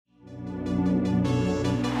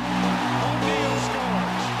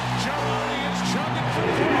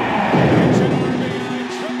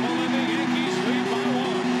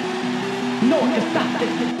can stop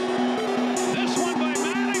this. This one by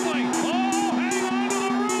Mattingly. Oh, hang on to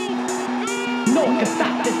the roof. No one can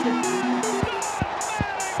stop this.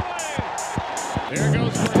 There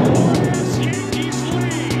goes Gregorius. Yankees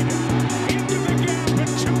lead. Into the gap,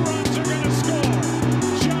 and 2 runs are going to score.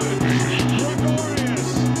 Judge, Gregorius,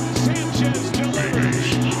 Sanchez delivers.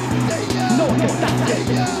 No one can stop this.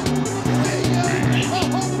 A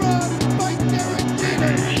home run by Derek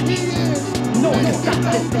Jeter. He is No one can stop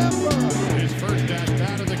this. November. His first at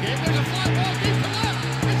bat of the game. There's a fly ball deep to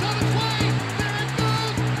left. It's on its way. There it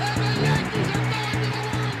goes. And the Yankees are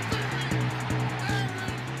going to the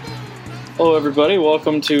World Series. Hello, everybody.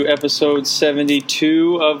 Welcome to episode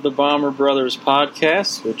 72 of the Bomber Brothers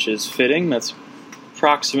podcast, which is fitting. That's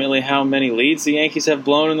approximately how many leads the Yankees have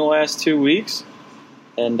blown in the last 2 weeks.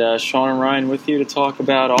 And Sean and Ryan with you to talk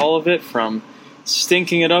about all of it, from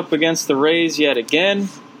stinking it up against the Rays yet again,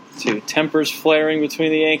 to tempers flaring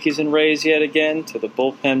between the Yankees and Rays yet again, to the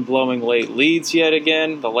bullpen blowing late leads yet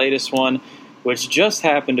again, the latest one, which just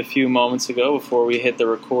happened a few moments ago before we hit the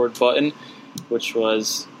record button, which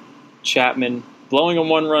was Chapman blowing a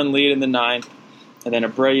 1-run lead in the 9th, and then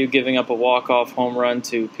Abreu giving up a walk-off home run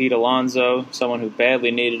to Pete Alonso, someone who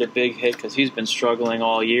badly needed a big hit because he's been struggling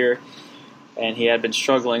all year, and he had been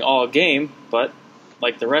struggling all game, but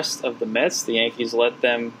like the rest of the Mets, the Yankees let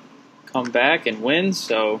them come back and win,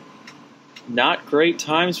 so not great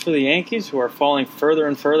times for the Yankees, who are falling further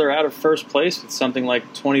and further out of first place with something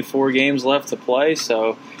like 24 games left to play,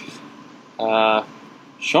 so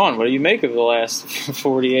Sean, what do you make of the last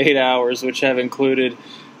 48 hours, which have included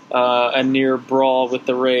a near brawl with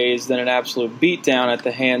the Rays, then an absolute beatdown at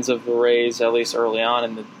the hands of the Rays, at least early on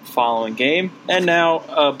in the following game, and now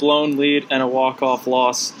a blown lead and a walk-off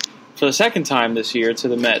loss for the second time this year to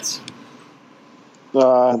the Mets?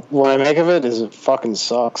 What I make of it is it fucking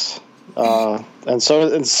sucks. And so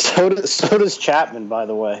does Chapman, by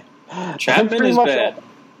the way. Chapman is bad.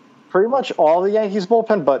 Pretty much all the Yankees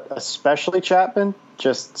bullpen, but especially Chapman,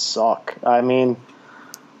 just suck. I mean,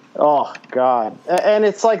 oh god, and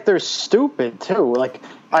it's like they're stupid too. Like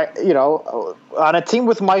on a team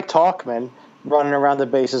with Mike Tauchman running around the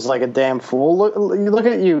bases like a damn fool. Look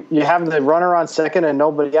at you. You have the runner on second and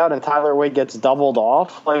nobody out, and Tyler Wade gets doubled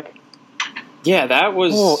off. Like, yeah, that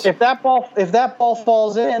was. If that ball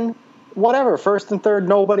falls in, whatever, first and third,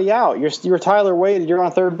 nobody out. You're Tyler Wade. You're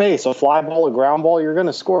on third base. A fly ball, a ground ball, you're going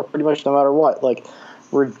to score pretty much no matter what. Like,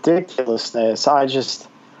 ridiculousness.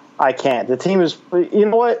 I can't. The team is. You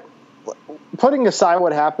know what? Putting aside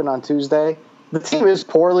what happened on Tuesday, the team is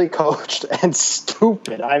poorly coached and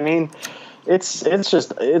stupid. I mean, it's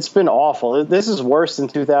been awful. This is worse than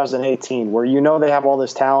 2018, where they have all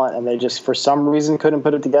this talent and they just for some reason couldn't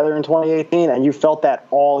put it together in 2018, and you felt that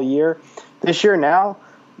all year. This year now,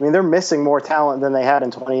 I mean, they're missing more talent than they had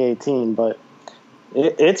in 2018, but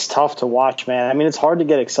it's tough to watch, man. I mean, it's hard to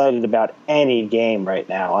get excited about any game right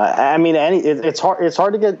now. I mean, it's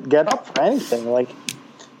hard to get up for anything. Like,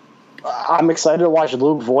 I'm excited to watch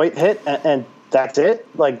Luke Voit hit, and that's it.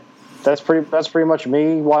 Like, that's pretty much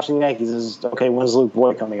me watching the Yankees. Is okay. When's Luke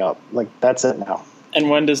Voit coming up? Like, that's it now. And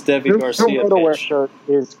when does Deivi Garcia pitch? The RotoWare shirt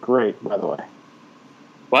is great, by the way.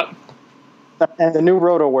 What? And the new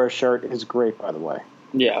RotoWare shirt is great, by the way.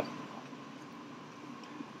 Yeah.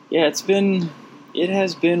 Yeah, it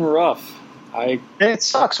has been rough. It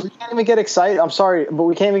sucks. We can't even get excited. I'm sorry, but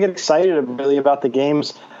we can't even get excited really about the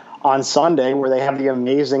games on Sunday where they have the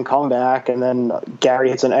amazing comeback and then Gary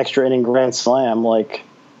hits an extra inning grand slam. Like,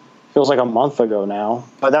 feels like a month ago now.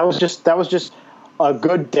 But that was just a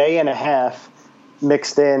good day and a half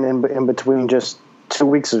mixed in between just 2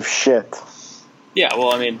 weeks of shit. Yeah,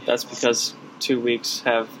 well, I mean, that's because 2 weeks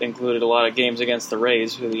have included a lot of games against the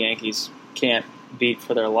Rays, who the Yankees can't beat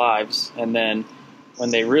for their lives. And then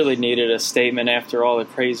when they really needed a statement after all the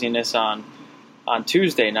craziness on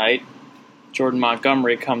Tuesday night, Jordan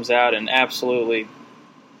Montgomery comes out and absolutely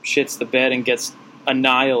shits the bed and gets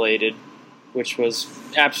annihilated, which was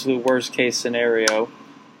absolute worst-case scenario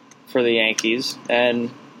for the Yankees.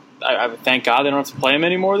 And I thank God they don't have to play him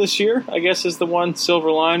anymore this year, I guess, is the one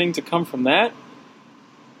silver lining to come from that.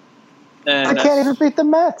 And I can't even beat the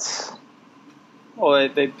Mets. Well,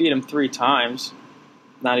 they beat him 3 times,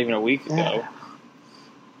 not even a week ago.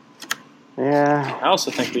 Yeah. I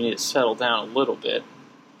also think we need to settle down a little bit.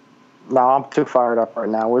 No, I'm too fired up right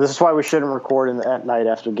now. Well, this is why we shouldn't record at night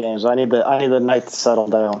after games. I need the night to settle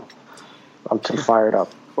down. I'm too fired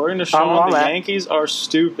up. According to Sean, the Yankees are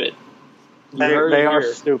stupid. They are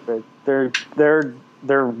stupid.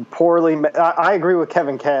 They're poorly. I agree with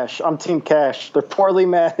Kevin Cash. I'm Team Cash. They're poorly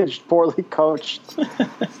managed, poorly coached.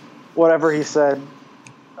 Whatever he said.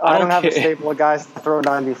 I don't have a care. staple of guys to throw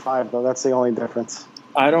 95, though. That's the only difference.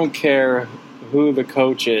 I don't care who the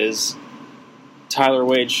coach is. Tyler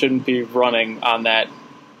Wade shouldn't be running on that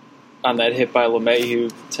hit by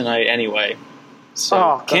LeMahieu tonight anyway.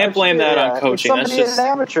 So can't blame that on coaching. If somebody in an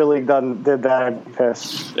amateur league did that, I'd be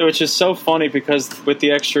pissed. Which is so funny because with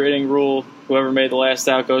the extra inning rule, whoever made the last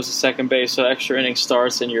out goes to second base. So extra inning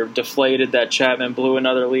starts, and you're deflated that Chapman blew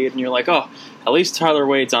another lead, and you're like, oh, at least Tyler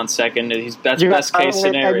Wade's on second. That's best case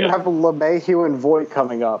scenario. And you have LeMahieu and Voit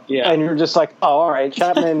coming up. Yeah. And you're just like, oh, all right,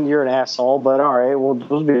 Chapman, you're an asshole, but all right, we'll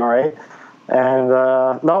be all right. And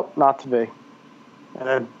nope, not to be.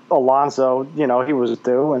 And Alonso, he was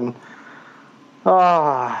due, and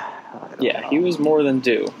he was more than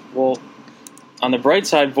due. Well, on the bright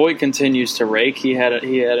side, Voit continues to rake. He had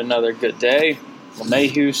another good day.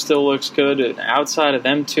 LeMahieu still looks good. And outside of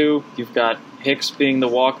them two, you've got Hicks being the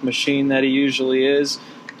walk machine that he usually is,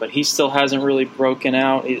 but he still hasn't really broken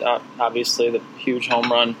out. Obviously, the huge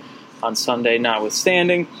home run on Sunday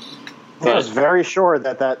notwithstanding. I was very sure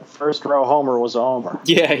that first row homer was a homer.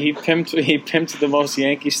 Yeah, he pimped the most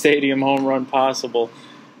Yankee Stadium home run possible.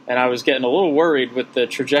 And I was getting a little worried with the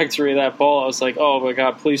trajectory of that ball. I was like, oh, my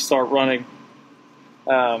God, please start running.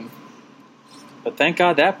 But thank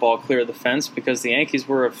God that ball cleared the fence because the Yankees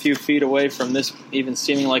were a few feet away from this even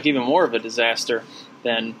seeming like even more of a disaster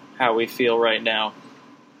than how we feel right now.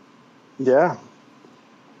 Yeah.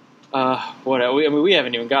 We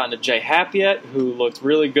haven't even gotten to J Happ yet, who looked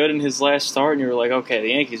really good in his last start, and you were like, okay, the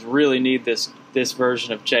Yankees really need this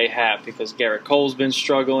version of J Happ because Garrett Cole's been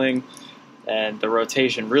struggling, and the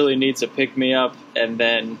rotation really needs a pick-me-up, and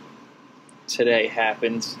then today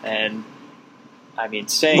happened, and I mean,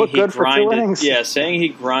 saying he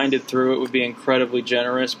grinded through it would be incredibly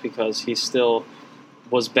generous because he still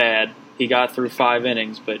was bad. He got through 5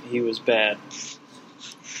 innings, but he was bad.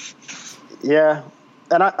 Yeah.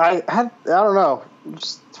 And I don't know.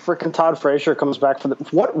 Just freaking Todd Frazier comes back for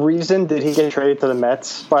what reason did he get traded to the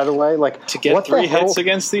Mets? By the way, to get 3 hits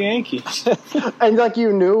against the Yankees, and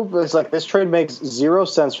it's like this trade makes 0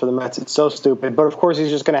 sense for the Mets. It's so stupid. But of course, he's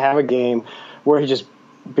just going to have a game where he just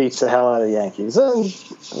beats the hell out of the Yankees. And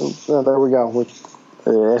there we go.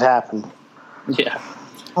 It happened. Yeah.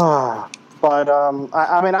 But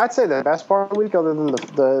I mean, I'd say the best part of the week, other than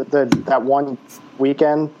that one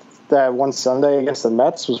weekend. That one Sunday against the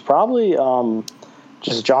Mets was probably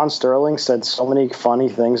just John Sterling said so many funny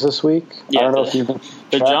things this week. Yeah, I don't know if you've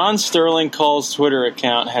the John Sterling Calls Twitter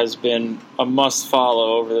account has been a must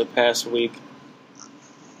follow over the past week.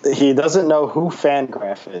 He doesn't know who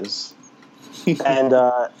Fangraph is. And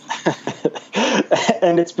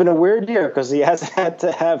and it's been a weird year because he hasn't had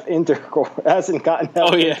to have hasn't gotten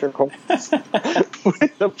intercourse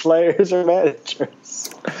with the players or managers.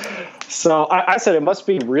 So I said it must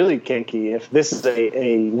be really kinky if this is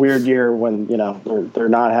a weird year when they're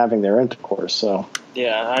not having their intercourse. So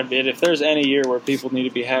yeah, I mean, if there's any year where people need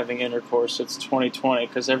to be having intercourse, it's 2020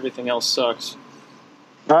 because everything else sucks.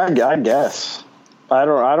 I guess I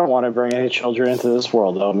don't want to bring any children into this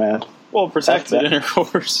world though, man. Well, protected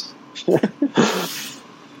intercourse. But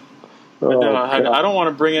no, I don't want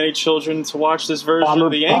to bring any children to watch this version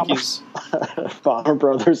of the Yankees. Bomber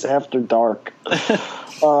Brothers After Dark.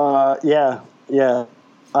 Yeah.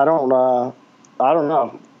 I don't know.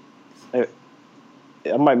 I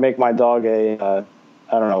might make my dog a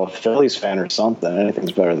Phillies fan or something.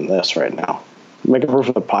 Anything's better than this right now. Make it root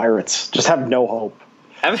for the Pirates. Just have no hope.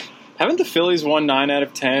 Haven't the Phillies won 9 out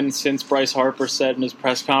of 10 since Bryce Harper said in his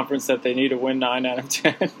press conference that they need to win 9 out of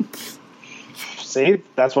 10? See,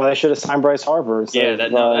 that's why they should have signed Bryce Harper. Yeah,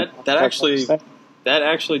 that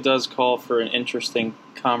actually does call for an interesting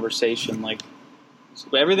conversation. Like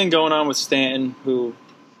everything going on with Stanton, who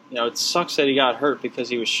it sucks that he got hurt because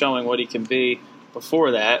he was showing what he can be before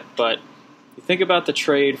that. But you think about the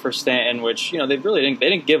trade for Stanton, which they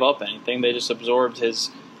didn't give up anything. They just absorbed his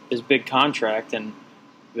big contract, and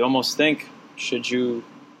you almost think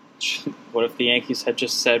what if the Yankees had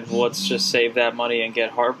just said, well, let's just save that money and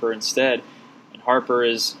get Harper instead? And Harper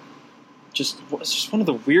is just one of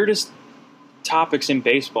the weirdest topics in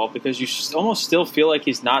baseball because you almost still feel like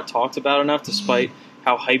he's not talked about enough despite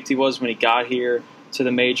how hyped he was when he got here to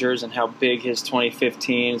the majors and how big his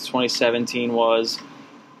 2015, 2017 was.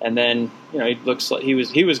 And then, he looks like he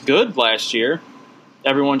was good last year.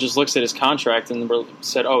 Everyone just looks at his contract and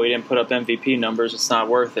said, oh, he didn't put up MVP numbers, it's not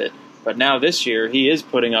worth it. But now this year, he is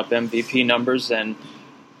putting up MVP numbers, and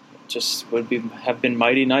just have been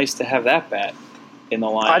mighty nice to have that bat in the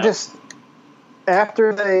lineup.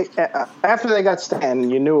 After they got Stanton,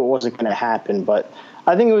 you knew it wasn't going to happen, but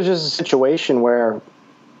I think it was just a situation where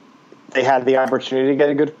they had the opportunity to get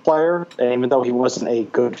a good player, and even though he wasn't a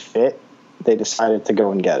good fit, they decided to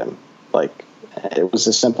go and get him. Like, it was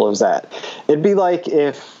as simple as that. It'd be like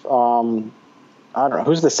if, I don't know,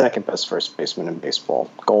 who's the second best first baseman in baseball?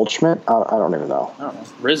 Goldschmidt? I don't even know. I don't know.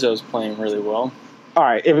 Rizzo's playing really well. All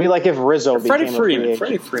right, it'd be like if Rizzo Freddie became Freeman. a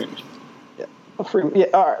free Freddie agent. Freeman. Yeah,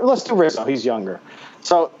 all right, let's do Rizzo. He's younger.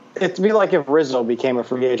 So it'd be like if Rizzo became a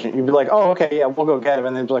free agent. You'd be like, oh, okay, yeah, we'll go get him.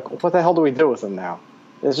 And then be like, what the hell do we do with him now?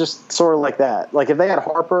 It's just sort of like that. Like if they had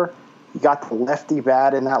Harper, you got the lefty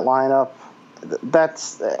bat in that lineup.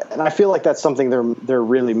 And I feel like that's something they're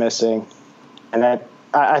really missing. And that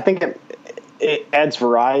I think it adds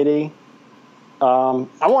variety. I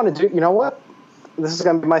want to do, you know what? This is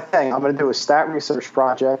going to be my thing. I'm going to do a stat research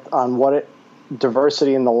project on what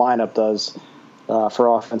diversity in the lineup does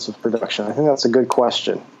for offensive production. I think that's a good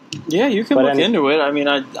question. Yeah, you can look into it. I mean,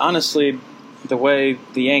 honestly, the way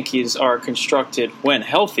the Yankees are constructed when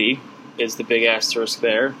healthy is the big asterisk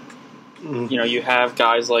there. Mm-hmm. You know, you have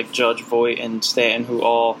guys like Judge, Voit, and Stanton who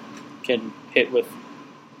all can hit with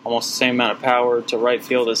almost the same amount of power to right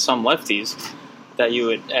field as some lefties that you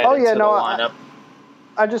would add into the lineup.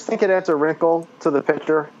 I just think it adds a wrinkle to the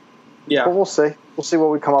picture. Yeah. But we'll see. We'll see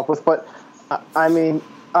what we come up with. But, I mean,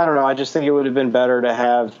 I don't know. I just think it would have been better to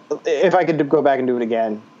have – if I could go back and do it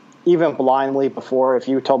again, even blindly before, if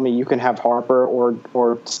you told me you can have Harper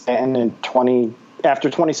or Stanton after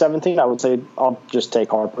 2017, I would say I'll just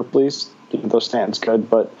take Harper, please, even though Stanton's good,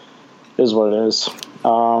 but it is what it is.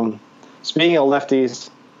 Speaking of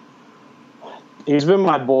lefties, he's been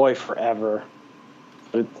my boy forever.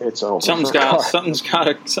 But it's over. Something's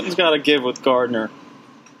got to give with Gardner.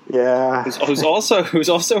 Yeah. Who's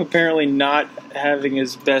also apparently not having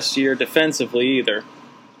his best year defensively either,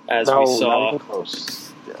 as we saw. Not even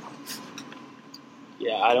close.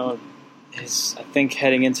 Yeah, I think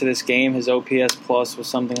heading into this game, his OPS plus was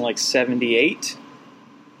something like 78.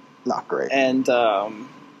 Not great. And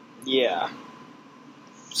yeah.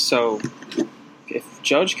 So if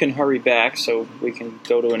Judge can hurry back, so we can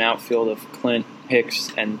go to an outfield of Clint,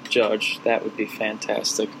 Hicks, and Judge, that would be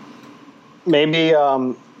fantastic. Maybe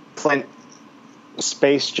Clint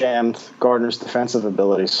space jammed Gardner's defensive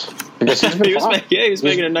abilities because he's been he was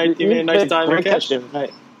making a nice diving catch.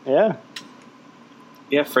 Yeah.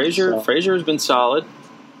 Yeah, Frazier has been solid,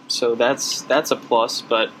 so that's a plus.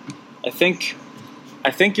 But I think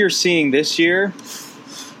you're seeing this year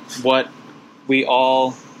what we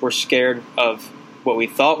all were scared of, what we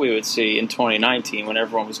thought we would see in 2019 when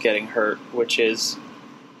everyone was getting hurt, which is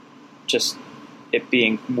just it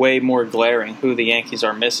being way more glaring who the Yankees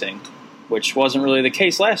are missing, which wasn't really the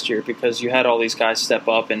case last year because you had all these guys step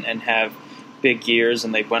up and have big years,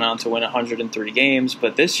 and they went on to win 103 games.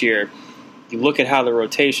 But this year, you look at how the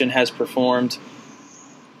rotation has performed,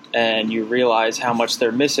 and you realize how much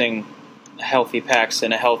they're missing a healthy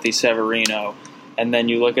Paxton, a healthy Severino, and then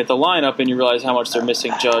you look at the lineup and you realize how much they're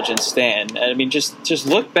missing Judge and Stanton. I mean, just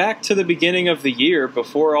look back to the beginning of the year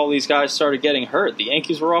before all these guys started getting hurt. The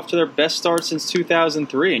Yankees were off to their best start since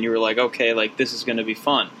 2003, and you were like, okay, like this is going to be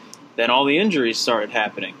fun. Then all the injuries started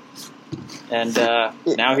happening, and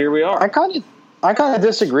now here we are. I kind of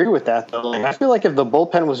disagree with that, though. Like, I feel like if the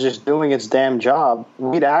bullpen was just doing its damn job,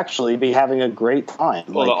 we'd actually be having a great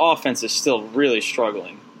time. Well, the offense is still really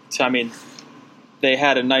struggling. So, I mean, they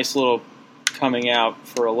had a nice little coming out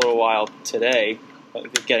for a little while today,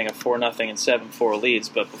 getting a 4-0 and 7-4 leads.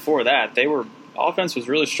 But before that, offense was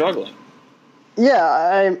really struggling.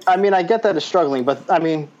 Yeah, I mean, I get that it's struggling. But, I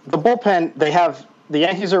mean, the bullpen, the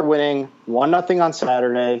Yankees are winning 1-0 on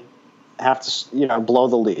Saturday. Have to, blow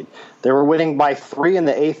the lead. They were winning by 3 in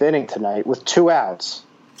the 8th inning tonight with 2 outs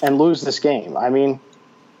and lose this game. I mean,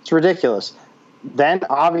 it's ridiculous. Then,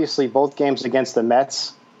 obviously, both games against the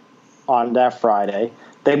Mets on that Friday.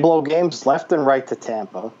 They blow games left and right to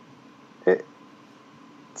Tampa. The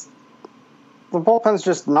bullpen's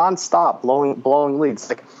just nonstop blowing leads.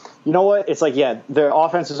 Like, you know what? It's like, yeah, their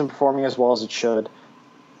offense isn't performing as well as it should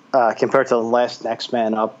compared to the last next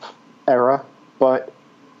man up era, but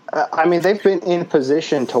I mean, they've been in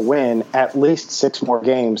position to win at least 6 more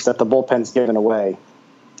games that the bullpen's given away.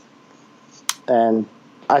 And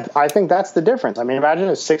I think that's the difference. I mean, imagine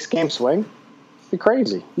a 6-game swing. It'd be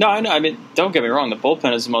crazy. No, I know. I mean, don't get me wrong. The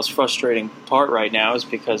bullpen is the most frustrating part right now is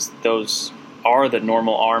because those are the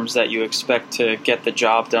normal arms that you expect to get the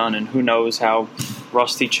job done. And who knows how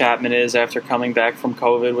rusty Chapman is after coming back from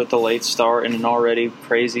COVID with the late start and an already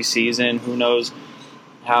crazy season. Who knows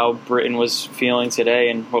how Britton was feeling today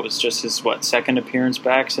and what was just his, second appearance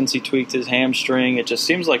back since he tweaked his hamstring. It just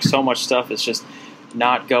seems like so much stuff is just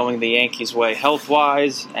not going the Yankees' way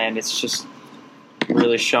health-wise, and it's just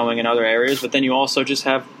really showing in other areas. But then you also just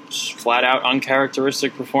have flat out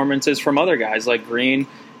uncharacteristic performances from other guys like Green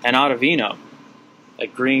and Ottavino.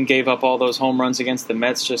 Like Green gave up all those home runs against the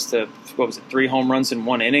Mets just to, 3 home runs in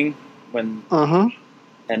 1 inning when.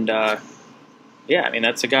 And yeah, I mean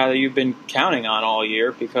that's a guy that you've been counting on all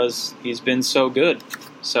year because he's been so good.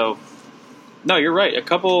 So no, you're right. A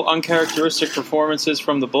couple uncharacteristic performances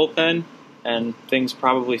from the bullpen, and things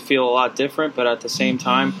probably feel a lot different. But at the same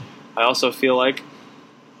time, I also feel like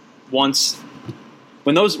when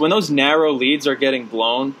those narrow leads are getting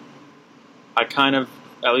blown, I kind of,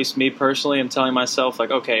 at least me personally, am telling myself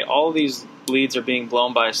like, okay, all of these leads are being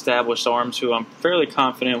blown by established arms who I'm fairly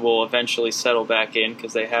confident will eventually settle back in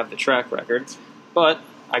because they have the track record. But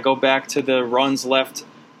I go back to the runs left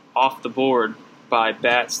off the board by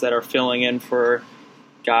bats that are filling in for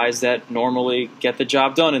guys that normally get the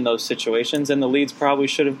job done in those situations, and the leads probably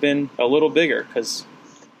should have been a little bigger because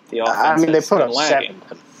the offense they put up lagging.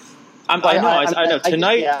 7. I know.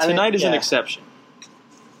 Tonight is an exception.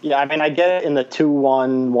 Yeah, I mean, I get it in the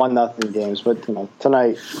 2-1, 1-0 games, but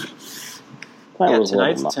tonight was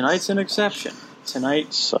tonight's an exception. Tonight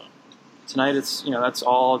it's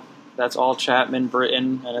that's all Chapman,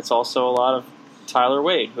 Britton, and it's also a lot of Tyler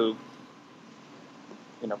Wade who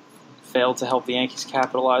failed to help the Yankees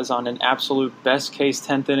capitalize on an absolute best case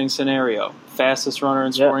 10th inning scenario. Fastest runner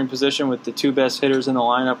in scoring position with the 2 best hitters in the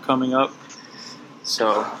lineup coming up.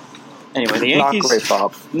 So anyway, the Yankees. Not great,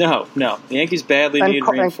 Bob. No. The Yankees badly need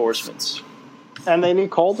reinforcements. And they need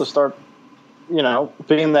Cole to start,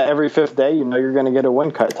 being that every 5th day, you're going to get a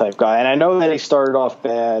win cut type guy. And I know that he started off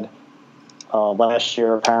bad last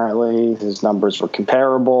year, apparently. His numbers were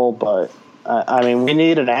comparable, but, I mean, we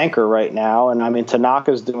need an anchor right now. And, I mean,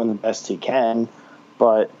 Tanaka's doing the best he can.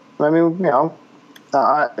 But, I mean,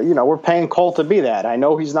 we're paying Cole to be that. I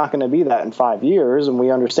know he's not going to be that in 5 years, and we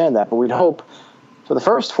understand that. But we'd hope for the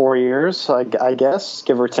first 4 years, I guess,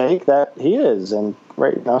 give or take, that he is. And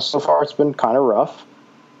right now, so far, it's been kind of rough.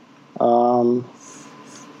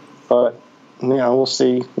 But we'll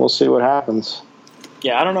see what happens.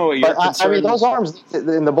 Yeah, I don't know what your concern. I mean, those arms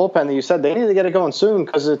in the bullpen that you said, they need to get it going soon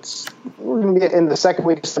because we're going to be in the second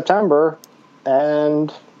week of September,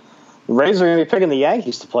 and the Rays are going to be picking the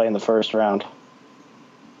Yankees to play in the first round.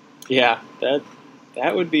 Yeah,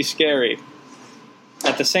 that would be scary.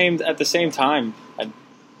 At the same time,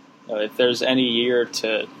 if there's any year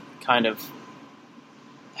to kind of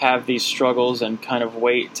have these struggles and kind of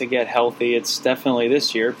wait to get healthy, it's definitely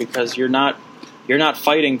this year because you're not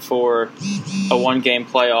fighting for a 1-game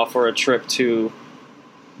playoff or a trip to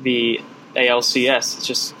the ALCS. It's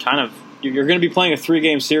just kind of you're going to be playing a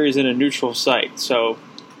 3-game series in a neutral site. So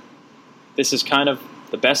this is kind of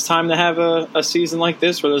the best time to have a season like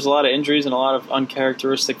this where there's a lot of injuries and a lot of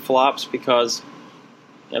uncharacteristic flops because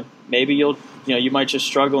maybe you might just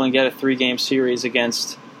struggle and get a 3-game series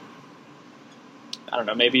against, I don't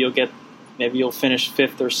know, maybe you'll finish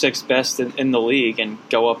 5th or 6th best in the league and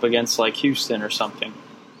go up against like Houston or something.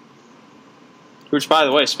 Which, by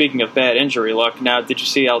the way, speaking of bad injury luck, now did you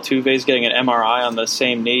see Altuve's getting an MRI on the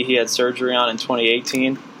same knee he had surgery on in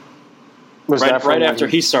 2018? Right after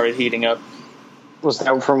he started heating up. Was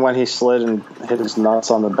that from when he slid and hit his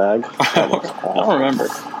nuts on the bag? I don't remember.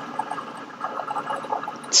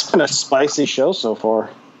 It's been a spicy show so far.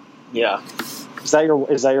 Yeah. Is that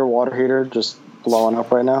your water heater just blowing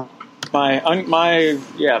up right now? My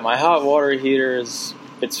hot water heater it's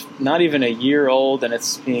not even a year old and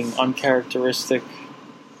it's being uncharacteristic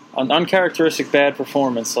bad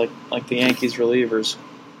performance like the Yankees relievers.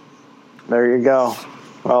 There you go.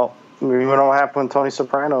 Well, we know what happened when Tony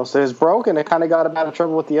Soprano said it's broken. It kind of got him out of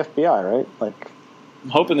trouble with the FBI, right? Like, I'm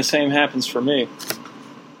hoping the same happens for me.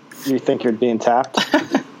 You think you're being tapped?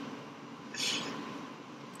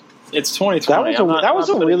 It's 2020. That was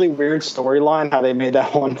a really weird storyline, how they made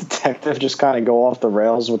that one detective just kind of go off the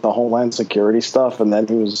rails with the Homeland Security stuff, and then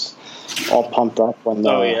he was all pumped up when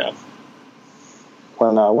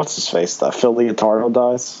when what's his face, Phil Leotardo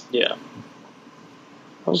dies. Yeah.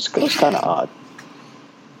 It was kind of odd.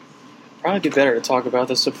 Probably be better to talk about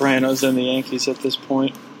the Sopranos than the Yankees at this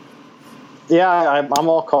point. Yeah, I'm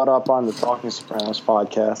all caught up on the Talking Sopranos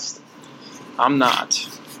podcast. I'm not.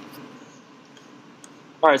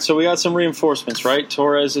 All right, so we got some reinforcements, right?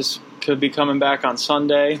 Torres could be coming back on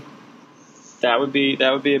Sunday. That would be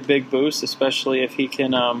a big boost, especially if he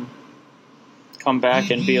can come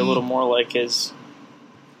back and be a little more like his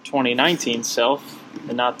 2019 self,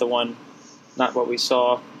 and not what we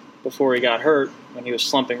saw before he got hurt when he was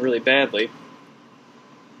slumping really badly.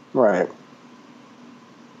 Right.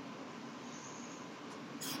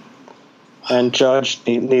 And Judge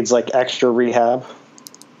needs like extra rehab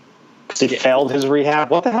Because he failed his rehab.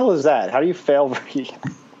 What the hell is that? How do you fail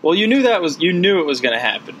rehab? Well, you knew it was going to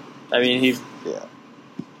happen. I mean,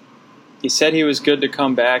 he said he was good to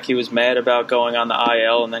come back. He was mad about going on the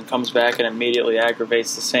IL, and then comes back and immediately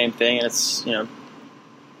aggravates the same thing. And it's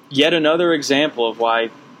yet another example of why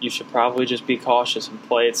you should probably just be cautious and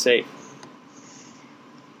play it safe.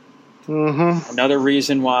 Mm-hmm. Another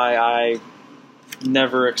reason why I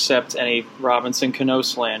never accept any Robinson Cano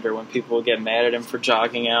slander when people get mad at him for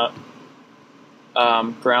jogging out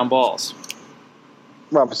ground balls.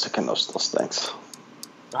 Robinson Cano still stinks.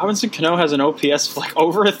 Robinson Cano has an OPS of like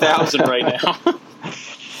over 1,000 right now.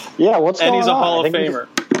 Yeah, what's going on? And he's a Hall of Famer.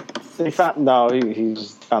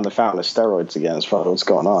 He's found the fountain of steroids again. Is probably what's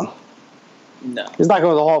going on. No, he's not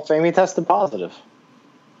going to the Hall of Fame. He tested positive.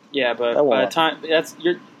 Yeah, but by the time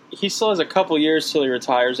he still has a couple years till he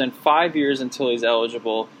retires, and 5 years until he's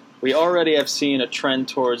eligible. We already have seen a trend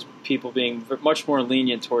towards people being much more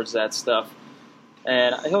lenient towards that stuff,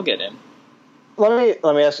 and he'll get in. Let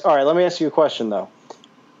me ask. All right, let me ask you a question though.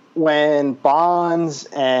 When Bonds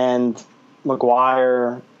and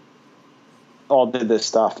McGuire all did this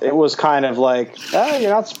stuff, it was kind of like, you're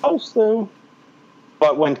not supposed to.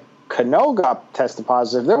 But when Cano got tested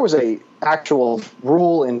positive, there was a actual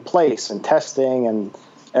rule in place and testing and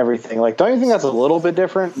everything. Like, don't you think that's a little bit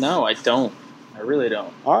different? No, I don't. I really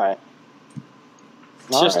don't. All right.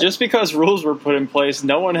 Just because rules were put in place,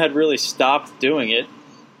 no one had really stopped doing it.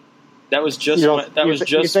 That was just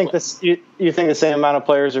You think the same amount of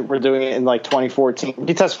players were doing it in like 2014?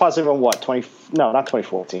 He tested positive in what? Not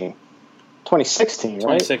 2014. 2016,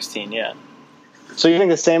 right? 2016, yeah. So you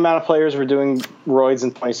think the same amount of players were doing roids in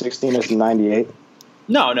 2016 as in '98?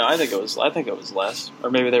 No, I think it was less,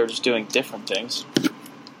 or maybe they were just doing different things.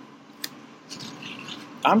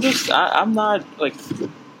 I'm not like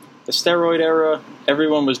the steroid era.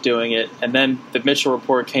 Everyone was doing it, and then the Mitchell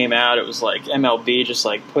report came out. It was like MLB just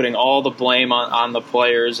like putting all the blame on the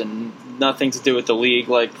players and nothing to do with the league,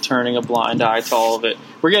 like turning a blind eye to all of it.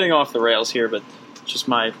 We're getting off the rails here, but it's just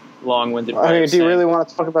my long-winded way. I mean, do you really want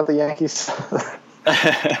to talk about the Yankees?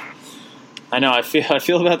 I know. I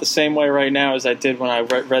feel about the same way right now as I did when I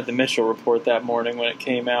read the Mitchell report that morning when it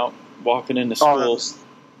came out, walking into school.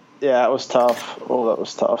 Yeah, it was tough. Oh, that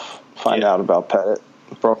was tough. Find out about Pettit.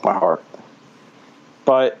 It broke my heart.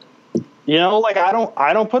 But like I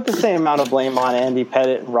don't put the same amount of blame on Andy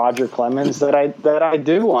Pettit and Roger Clemens that I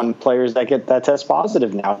do on players that test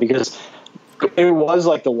positive now, because it was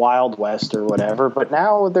like the Wild West or whatever. But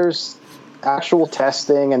now there's actual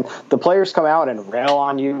testing, and the players come out and rail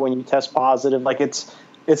on you when you test positive. Like it's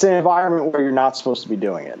an environment where you're not supposed to be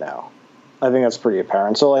doing it now. I think that's pretty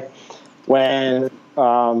apparent. So like when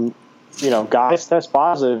guys test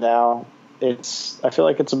positive now, I feel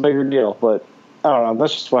like it's a bigger deal. But I don't know.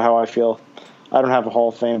 That's just how I feel. I don't have a Hall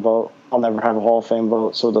of Fame vote. I'll never have a Hall of Fame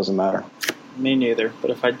vote, so it doesn't matter. Me neither. But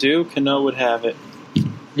if I do, Cano would have it.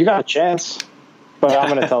 You got a chance. But I'm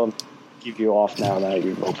going to tell them to keep you off now that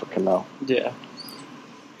you vote for Cano. Yeah.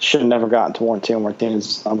 Should have never gotten to Warrantino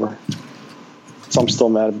Martinez's number. So I'm still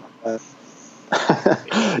mad about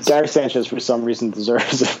that. Gary Sanchez, for some reason,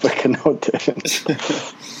 deserves it, but Cano didn't.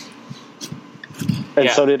 And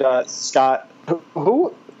so did Scott.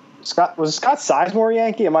 Who? Scott, was Scott Sizemore a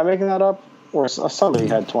Yankee? Am I making that up? Or somebody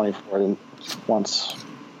had 24 once?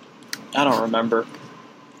 I don't remember.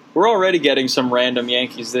 We're already getting some random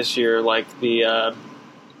Yankees this year, like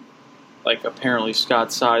apparently Scott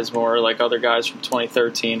Sizemore, like other guys from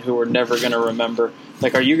 2013 who we're never going to remember.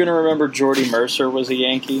 Like, are you going to remember Jordy Mercer was a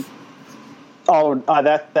Yankee? Oh,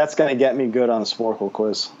 that's going to get me good on the Sporkle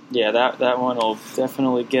quiz. Yeah, that one will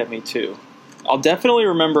definitely get me too. I'll definitely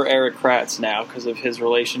remember Eric Kratz now because of his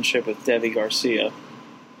relationship with Devi Garcia.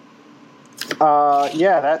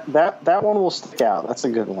 Yeah, that one will stick out. That's a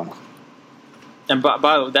good one. And by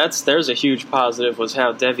the way, there's a huge positive was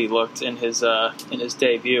how Devi looked in his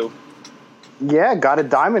debut. Yeah, got a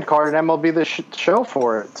diamond card and MLB the show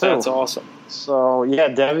for it too. That's awesome. So yeah,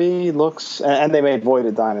 Devi looks, and they made Voit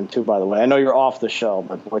a diamond too. By the way, I know you're off the show,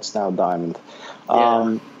 but Voigt's now a diamond.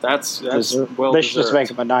 Yeah, that's well. They should just make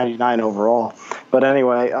him a 99 overall. But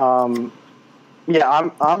anyway, yeah,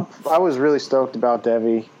 I was really stoked about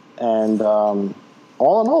Devi, and all in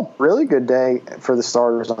all, really good day for the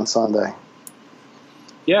starters on Sunday.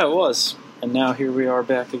 Yeah, it was. And now here we are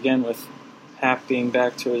back again with Hap being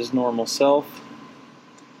back to his normal self.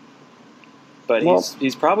 But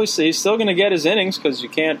he's still going to get his innings because you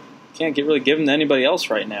can't really give him to anybody else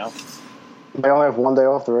right now. They only have one day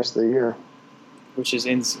off the rest of the year. Which is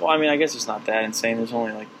insane. Well, I mean, I guess it's not that insane. There's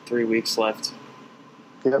only like 3 weeks left.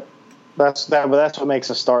 Yep. But that's what makes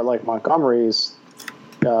a start like Montgomery's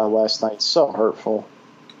last night so hurtful.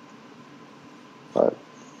 But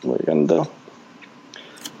what are you gonna do?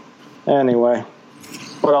 Anyway,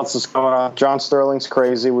 what else is going on? John Sterling's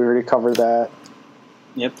crazy. We already covered that.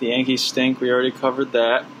 Yep, the Yankees stink. We already covered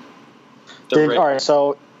that. All right,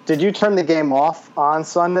 so did you turn the game off on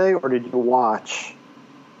Sunday, or did you watch?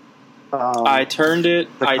 I turned it.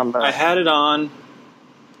 I had it on,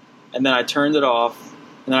 and then I turned it off,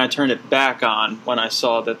 and then I turned it back on when I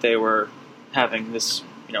saw that they were having this,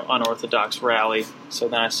 unorthodox rally. So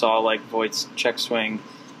then I saw like Voigt's check swing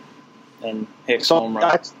and Hicks home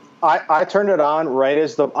run. I turned it on right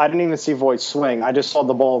as I didn't even see Voigt swing. I just saw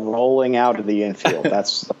the ball rolling out of the infield.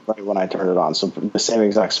 That's right when I turned it on. So the same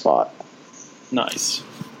exact spot. Nice.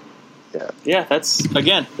 Yeah.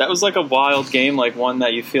 That was like a wild game, like one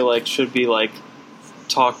that you feel like should be like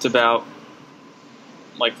talked about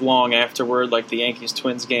like long afterward, like the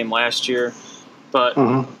Yankees-Twins game last year. But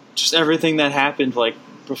just everything that happened like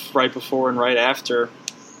right before and right after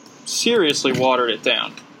seriously watered it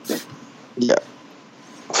down. Yeah.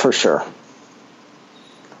 For sure.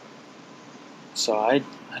 So I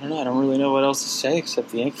don't know. I don't really know what else to say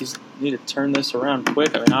except the Yankees need to turn this around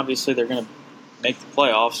quick. I mean, obviously they're going to make the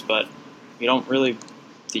playoffs, but you don't really.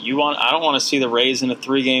 I don't want to see the Rays in a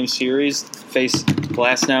 3-game series face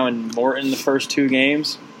Glasnow and Morton the first 2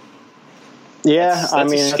 games. Yeah,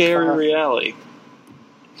 that's a scary reality.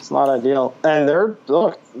 It's not ideal. And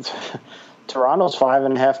Toronto's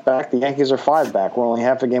 5.5 back. The Yankees are 5 back. We're only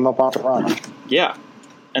half a game up on Toronto. Yeah.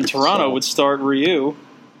 And Toronto would start Ryu,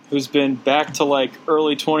 who's been back to like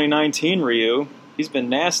early 2019 Ryu. He's been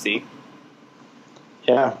nasty.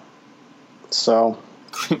 Yeah. So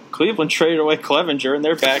Cleveland traded away Clevenger, and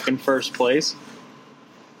they're back in first place.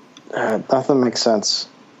 Nothing makes sense.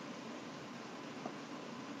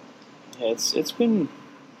 Yeah, it's been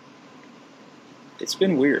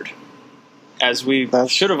weird, as we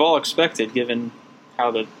should have all expected, given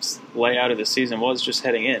how the layout of the season was just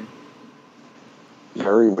heading in.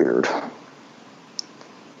 Very weird.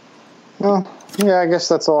 Well, yeah, I guess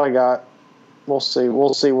that's all I got. We'll see.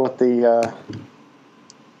 We'll see what the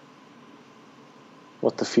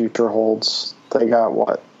future holds. They got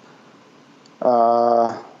what?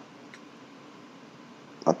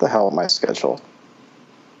 What the hell am I scheduled?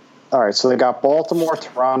 All right, so they got Baltimore,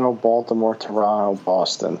 Toronto,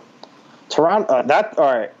 Boston. Toronto. All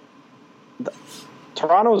right.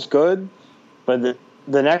 Toronto's good, but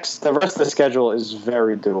the rest of the schedule is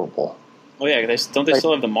very doable. Oh yeah, don't they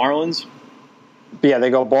still have the Marlins? Yeah, they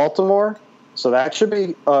go Baltimore, so that should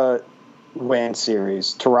be a win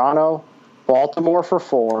series. Toronto, Baltimore for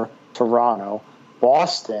 4, Toronto,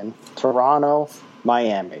 Boston, Toronto,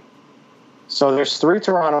 Miami. So there's 3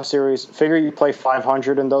 Toronto series. Figure you play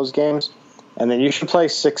 500 in those games, and then you should play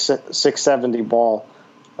 670 ball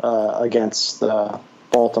against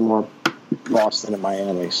Baltimore, Boston, and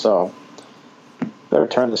Miami. So better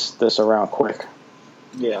turn this around quick.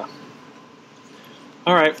 Yeah.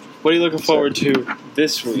 All right. What are you looking forward to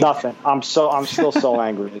this week? Nothing. I'm still so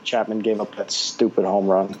angry that Chapman gave up that stupid home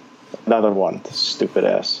run. Another one. Stupid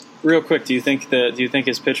ass. Real quick, do you think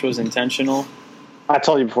his pitch was intentional? I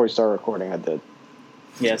told you before we started recording. I did.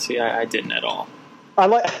 Yeah. See, I didn't at all.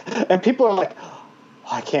 And people are like,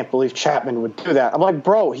 I can't believe Chapman would do that. I'm like,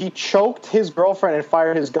 bro, he choked his girlfriend and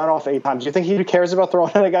fired his gun off 8 times. You think he cares about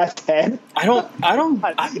throwing at a guy's head?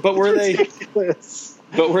 But were they? Ridiculous.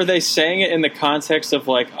 But were they saying it in the context of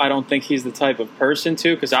like, I don't think he's the type of person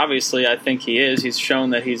to? Because obviously, I think he is. He's shown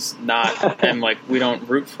that he's not, and like we don't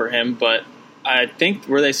root for him. But I think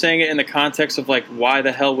were they saying it in the context of like, why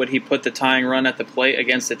the hell would he put the tying run at the plate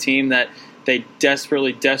against a team that they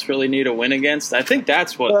desperately need a win against? I think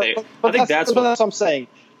that's what that's what I'm saying.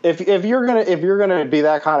 If you're gonna be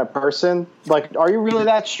that kind of person, like, are you really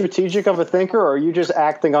that strategic of a thinker, or are you just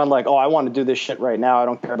acting on like, oh, I want to do this shit right now, I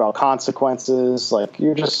don't care about consequences? Like,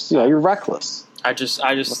 you're just, you're reckless. I just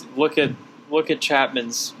look at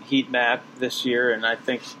Chapman's heat map this year, and I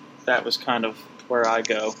think that was kind of where I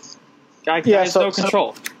go. Guy has no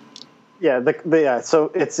control.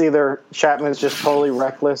 So it's either Chapman's just totally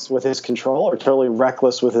reckless with his control, or totally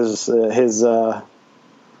reckless with his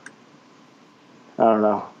I don't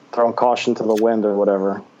know, throwing caution to the wind or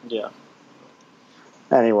whatever. Yeah.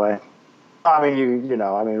 Anyway, I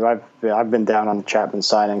mean, I've been down on the Chapman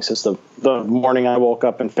signing since the morning I woke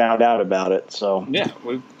up and found out about it. So yeah,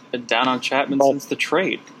 we've been down on Chapman since the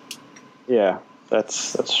trade. Yeah,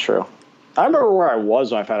 that's true. I remember where I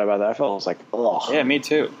was when I found out about that. I was like, ugh. Yeah, me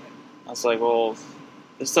too. I was like, well,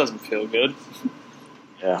 this doesn't feel good.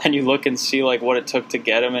 Yeah. And you look and see like what it took to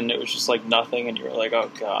get him, and it was just like nothing, and you were like,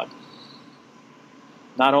 oh god.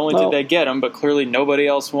 Not only did they get him, but clearly nobody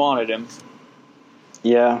else wanted him.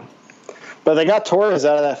 Yeah. But they got Torres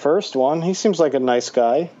out of that first one. He seems like a nice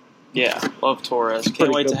guy. Yeah, love Torres. Can't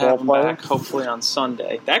Pretty wait good to have him ball player. back, hopefully on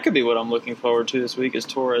Sunday. That could be what I'm looking forward to this week is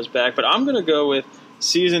Torres back. But I'm going to go with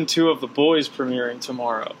Season 2 of The Boys premiering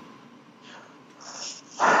tomorrow.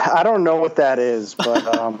 I don't know what that is, but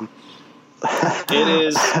It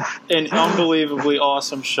is an unbelievably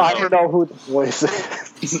awesome show. I don't know who the voice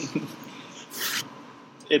is.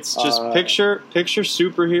 It's just picture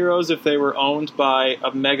superheroes if they were owned by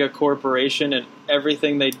a mega corporation and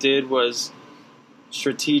everything they did was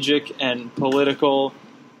strategic and political,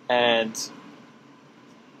 and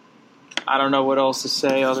I don't know what else to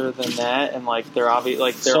say other than that. And like they're all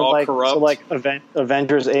corrupt. So like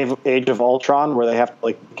Avengers Age of Ultron, where they have to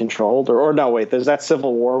like be controlled, or no, wait, there's that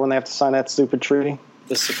Civil War when they have to sign that stupid treaty.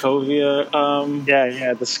 The Sokovia.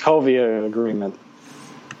 The Sokovia Agreement.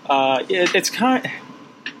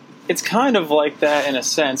 It's kind of like that in a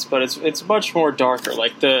sense, but it's much more darker.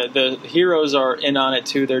 Like the heroes are in on it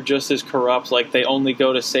too. They're just as corrupt. Like they only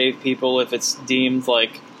go to save people if it's deemed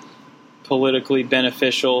like politically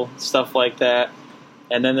beneficial, stuff like that.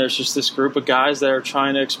 And then there's just this group of guys that are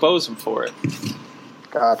trying to expose them for it.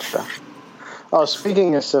 Gotcha. Oh,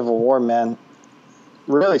 speaking of Civil War, man,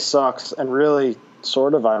 really sucks and really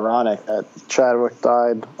sort of ironic that Chadwick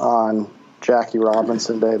died on Jackie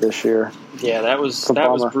Robinson Day this year. Yeah, that was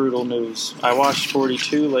brutal news. I watched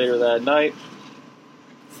 42 later that night,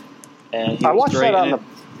 and he was great in it.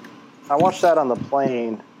 I watched that on the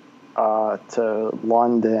plane to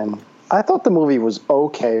London. I thought the movie was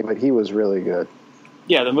okay, but he was really good.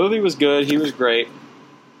 Yeah, the movie was good. He was great.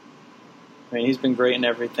 I mean, he's been great in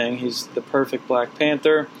everything. He's the perfect Black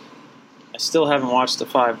Panther. I still haven't watched The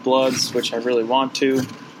Five Bloods, which I really want to,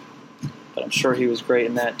 but I'm sure he was great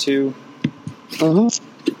in that too.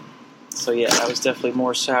 Mm-hmm. So yeah, that was definitely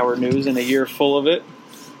more sour news in a year full of it.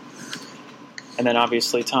 And then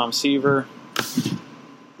obviously Tom Seaver.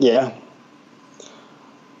 Yeah.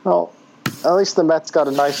 Well, at least the Mets got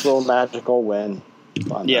a nice little magical win.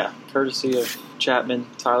 Yeah, courtesy of Chapman,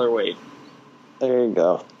 Tyler Wade. There you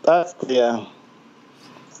go. It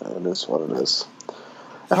is what it is.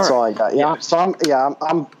 That's all I got. Yeah. So I'm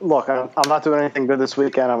not doing anything good this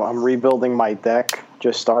weekend. I'm rebuilding my deck.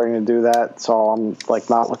 Just starting to do that. So I'm like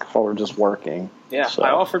not looking forward to just working. Yeah. So. I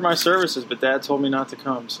offered my services, but Dad told me not to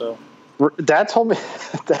come. So Dad told me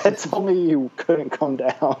you couldn't come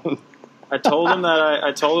down. I told him that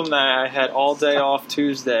I had all day off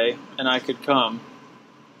Tuesday and I could come.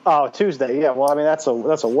 Oh, Tuesday. Yeah. Well, I mean that's a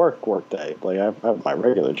work day. Like I have my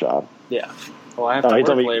regular job. Yeah. Well, I have to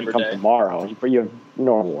work Labor Day tomorrow, but you have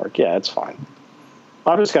normal work. Yeah, it's fine.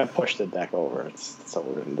 I'm just gonna push the deck over. That's what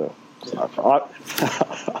we're gonna do. It's not fun.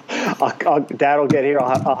 Dad will get here.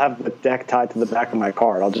 I'll have the deck tied to the back of my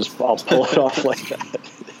car. I'll pull it off like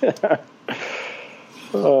that.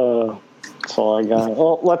 That's all I got.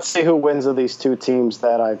 Well, let's see who wins of these two teams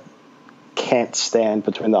that I can't stand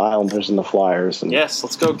between the Islanders and the Flyers. Yes,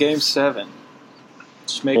 let's go Game 7.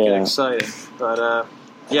 Just make it exciting. But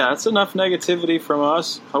yeah, that's enough negativity from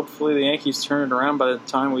us. Hopefully the Yankees turn it around by the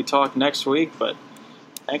time we talk next week. But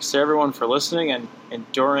thanks to everyone for listening and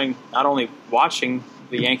enduring, not only watching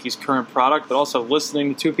the Yankees' current product, but also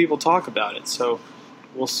listening to two people talk about it. So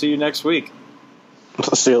we'll see you next week.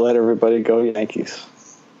 See you later, everybody. Go Yankees.